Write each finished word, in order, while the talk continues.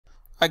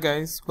Hi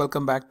guys,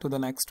 welcome back to the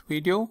next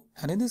video,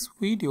 and in this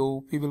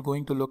video we will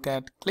going to look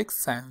at Qlik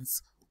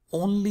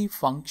only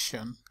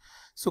function.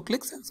 So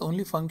Qlik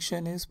only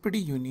function is pretty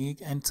unique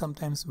and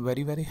sometimes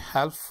very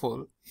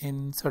helpful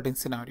in certain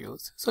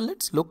scenarios. So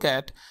let's look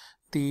at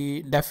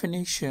the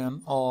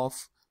definition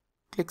of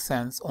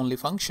Qlik only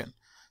function.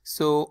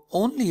 So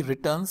only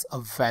returns a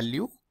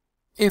value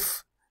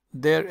if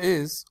there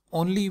is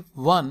only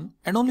one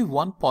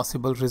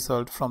possible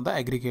result from the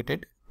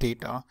aggregated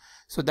data.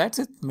 So that's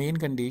its main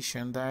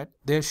condition, that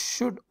there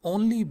should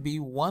only be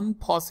one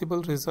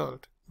possible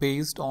result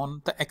based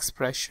on the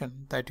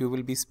expression that you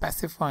will be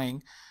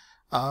specifying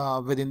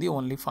within the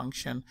only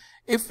function.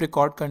 If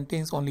record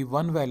contains only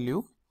one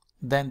value,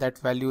 then that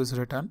value is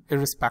returned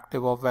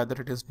irrespective of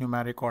whether it is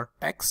numeric or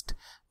text.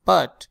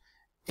 But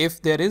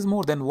if there is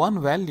more than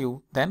one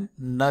value, then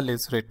null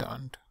is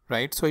returned,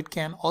 right? So it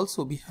can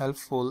also be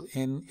helpful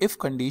in if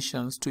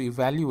conditions to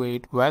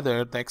evaluate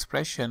whether the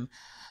expression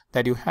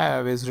that you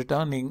have is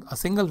returning a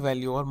single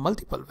value or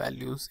multiple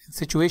values in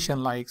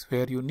situation like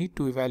where you need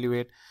to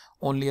evaluate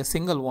only a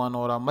single one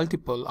or a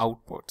multiple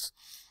outputs.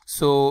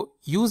 So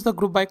use the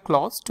group by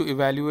clause to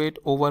evaluate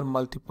over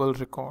multiple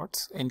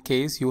records in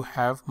case you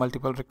have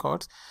multiple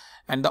records,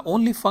 and the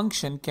only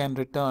function can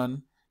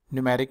return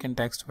numeric and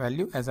text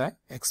value as I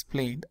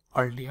explained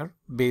earlier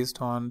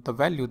based on the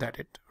value that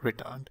it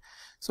returned.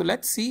 So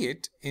let's see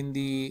it in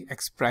the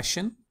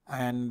expression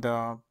and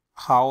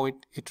how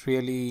it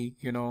really,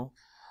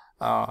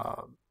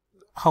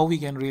 how we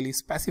can really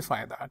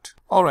specify that.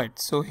 Alright,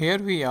 so here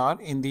we are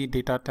in the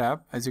data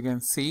tab, as you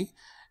can see,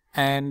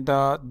 and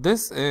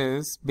this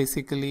is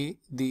basically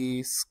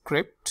the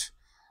script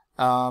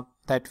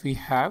that we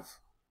have.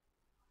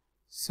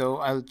 So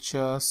I'll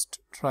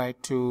just try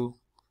to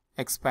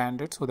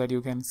expand it so that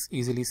you can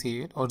easily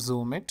see it or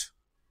zoom it.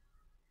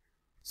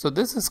 So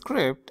this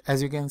script,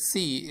 as you can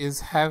see,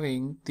 is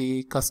having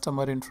the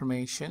customer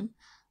information,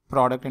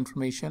 product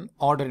information,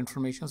 order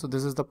information. So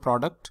this is the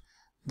product,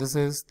 this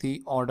is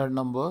the order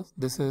number,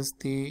 this is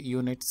the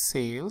unit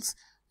sales,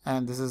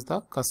 and this is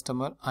the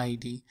customer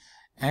ID.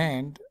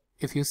 And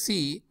if you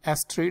see,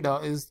 Astrida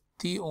is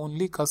the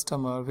only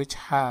customer which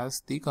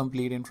has the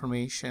complete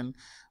information.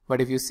 But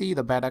if you see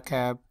the beta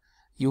cab,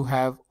 you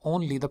have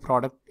only the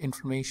product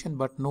information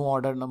but no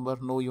order number,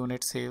 no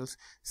unit sales.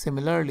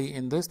 Similarly,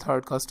 in this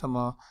third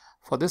customer,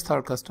 for this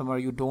third customer,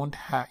 you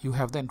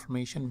have the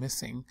information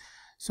missing.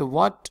 So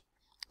what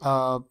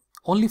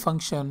only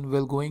function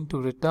will going to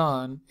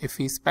return if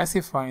we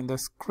specify in the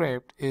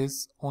script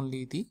is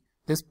only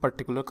this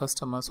particular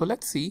customer. So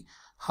let's see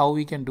how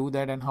we can do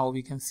that and how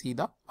we can see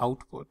the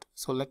output.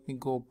 So let me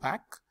go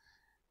back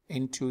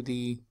into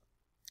the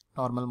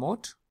normal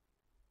mode.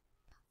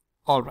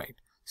 All right,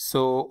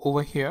 so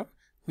over here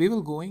we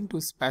will going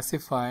to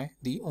specify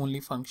the only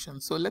function.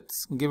 So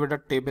let's give it a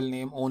table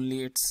name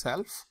only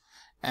itself,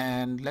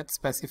 and let's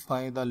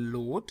specify the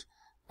load,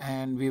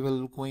 and we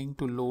will going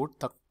to load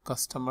the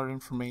customer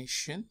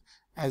information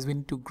as we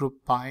need to group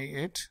by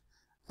it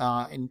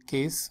in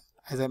case,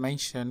 as I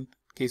mentioned,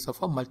 case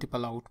of a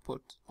multiple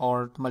output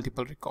or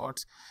multiple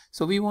records.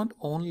 So we want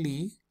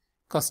only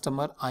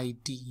customer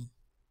ID,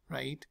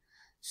 right?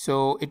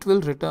 So it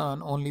will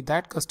return only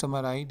that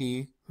customer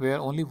ID where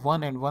only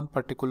one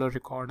particular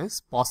record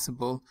is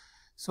possible.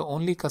 So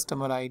only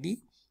customer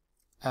ID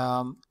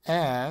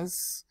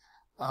as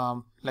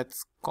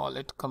let's call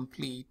it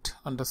complete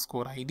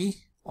underscore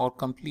ID or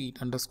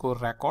complete underscore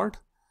record,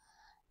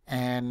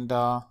 and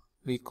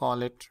we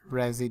call it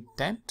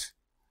resident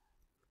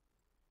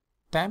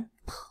temp,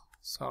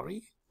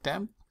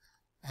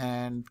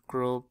 and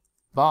group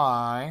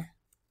by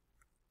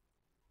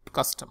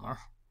customer.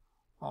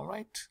 All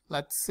right,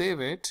 let's save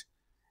it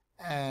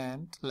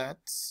and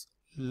let's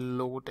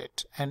load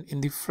it, and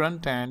in the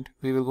front end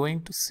we will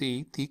going to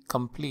see the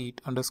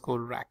complete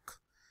underscore rec.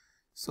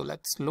 So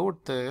let's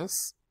load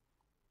this,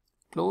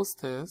 close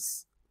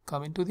this,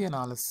 come into the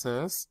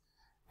analysis,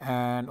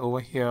 and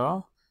over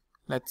here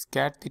let's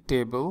get the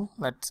table,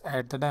 let's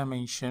add the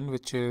dimension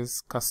which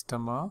is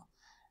customer,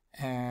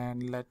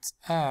 and let's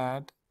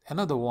add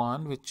another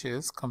one which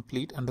is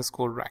complete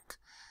underscore rec.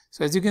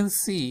 So as you can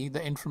see,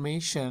 the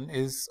information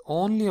is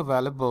only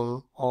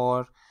available,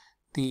 or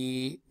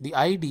the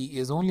ID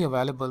is only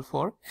available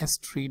for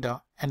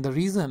Astrida, and the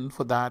reason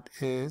for that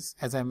is,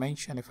 as I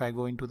mentioned, if I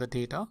go into the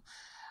data,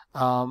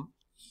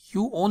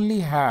 you only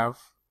have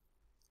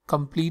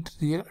complete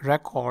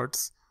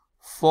records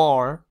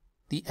for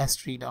the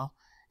Astrida.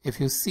 If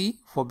you see,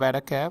 for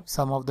beta cab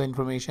some of the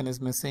information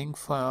is missing.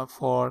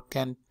 For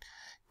can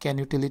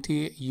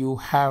utility, you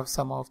have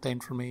some of the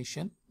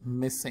information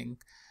missing,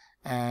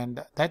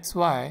 and that's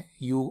why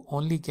you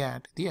only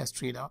get the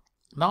Astrida.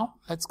 Now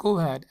let's go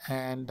ahead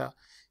and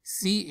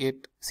see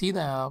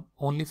the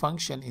only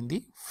function in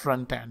the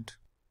front end.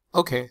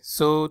 Okay,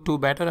 so to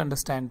better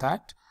understand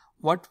that,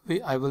 what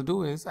I will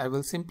do is I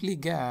will simply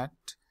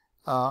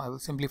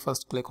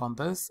first click on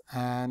this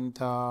and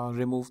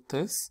remove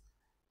this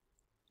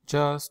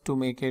just to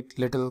make it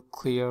little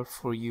clear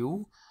for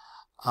you.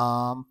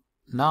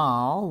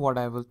 now what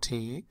I will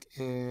take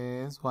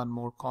is one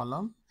more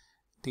column,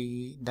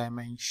 the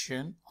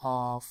dimension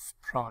of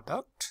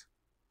product,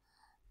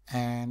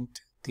 and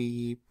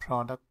the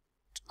product,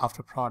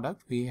 after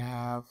product we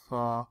have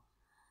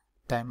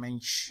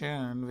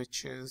dimension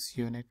which is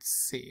unit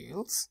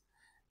sales,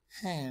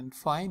 and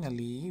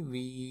finally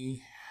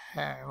we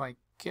have, I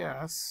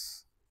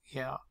guess,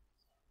 yeah,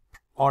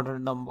 order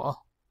number.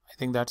 I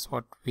think that's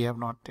what we have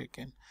not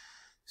taken,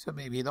 so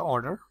maybe the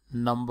order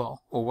number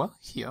over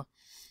here.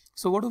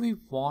 So what do we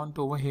want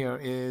over here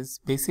is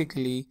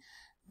basically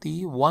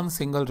the one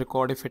single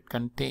record if it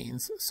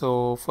contains.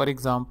 So for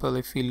example,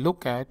 if we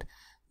look at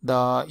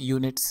the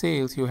unit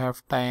sales, you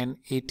have 10,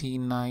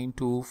 18, 9,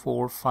 2,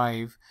 4,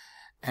 5,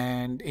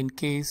 and in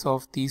case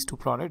of these two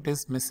products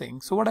is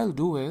missing. So what I'll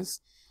do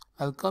is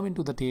I'll come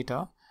into the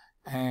data,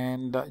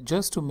 and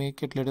just to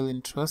make it little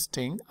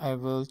interesting, I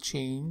will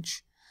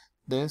change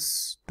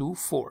this to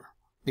 4,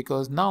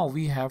 because now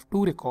we have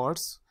two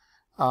records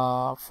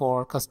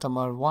for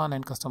customer 1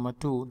 and customer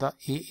 2, the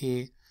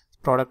AA,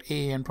 product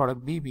A and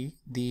product BB,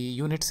 the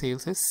unit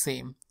sales is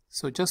same.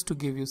 So just to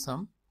give you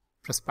some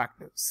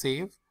perspective,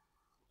 save,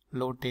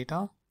 load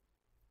data,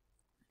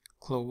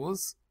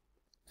 close,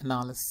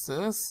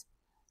 analysis,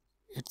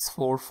 it's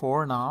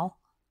 4 now.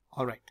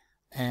 All right,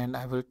 and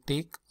I will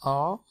take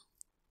a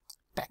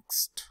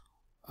text,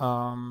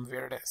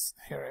 where it is,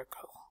 here I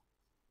go.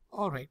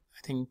 All right,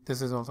 I think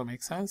this is also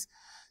makes sense.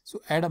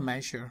 So add a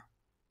measure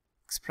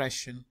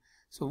expression.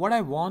 So what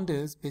I want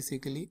is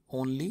basically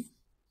only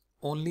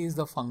is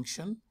the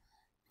function,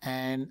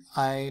 and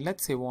I,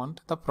 let's say,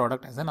 want the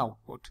product as an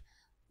output,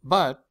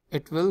 but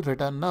it will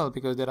return null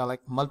because there are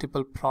like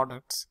multiple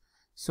products.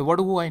 So what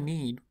do I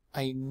need?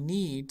 I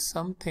need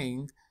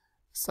something,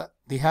 so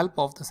the help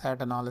of the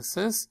set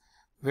analysis,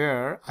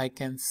 where I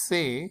can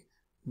say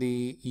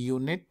the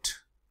unit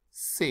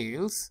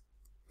sales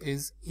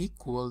is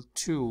equal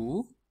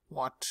to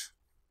what?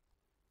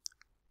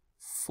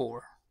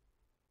 4,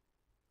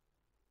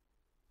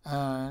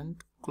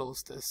 and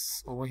close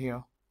this over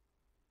here.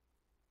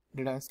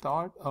 Did I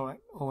start? All right,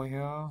 over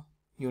here,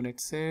 unit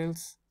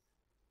sales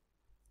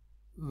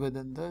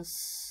within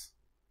this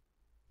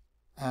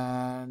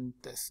and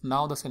this.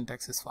 Now the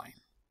syntax is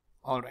fine.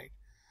 All right,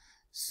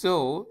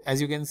 so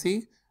as you can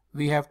see,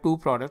 we have two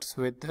products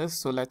with this.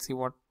 So let's see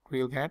what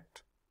we'll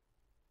get.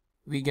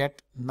 We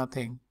get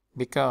nothing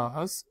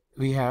because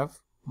we have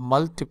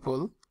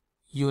multiple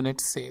unit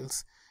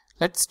sales.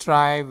 Let's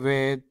try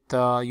with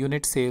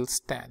unit sales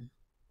 10.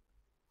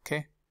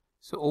 Okay,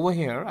 so over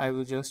here I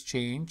will just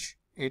change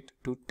it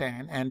to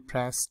 10 and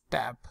press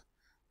tab.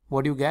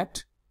 What do you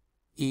get?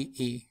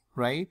 EE,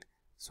 right?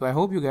 So I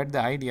hope you get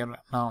the idea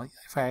now.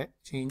 If I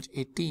change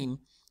 18,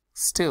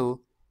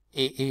 still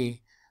AA,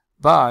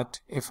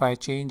 but if I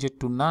change it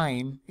to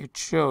 9, it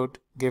should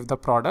give the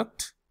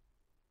product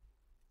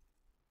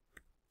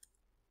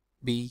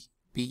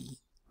BB,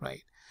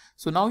 right?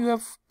 So now you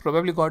have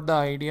probably got the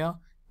idea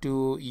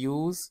to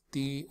use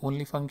the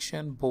only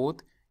function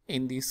both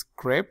in the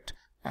script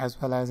as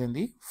well as in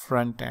the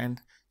front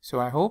end. So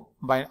I hope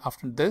by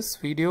after this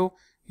video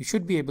you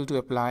should be able to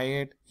apply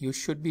it. You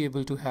should be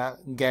able to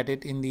get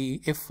it in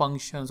the if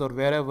functions or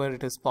wherever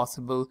it is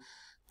possible,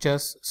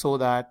 just so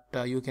that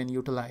you can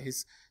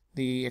utilize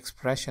the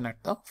expression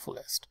at the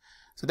fullest.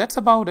 So that's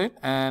about it,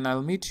 and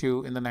I'll meet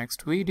you in the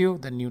next video,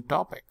 the new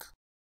topic.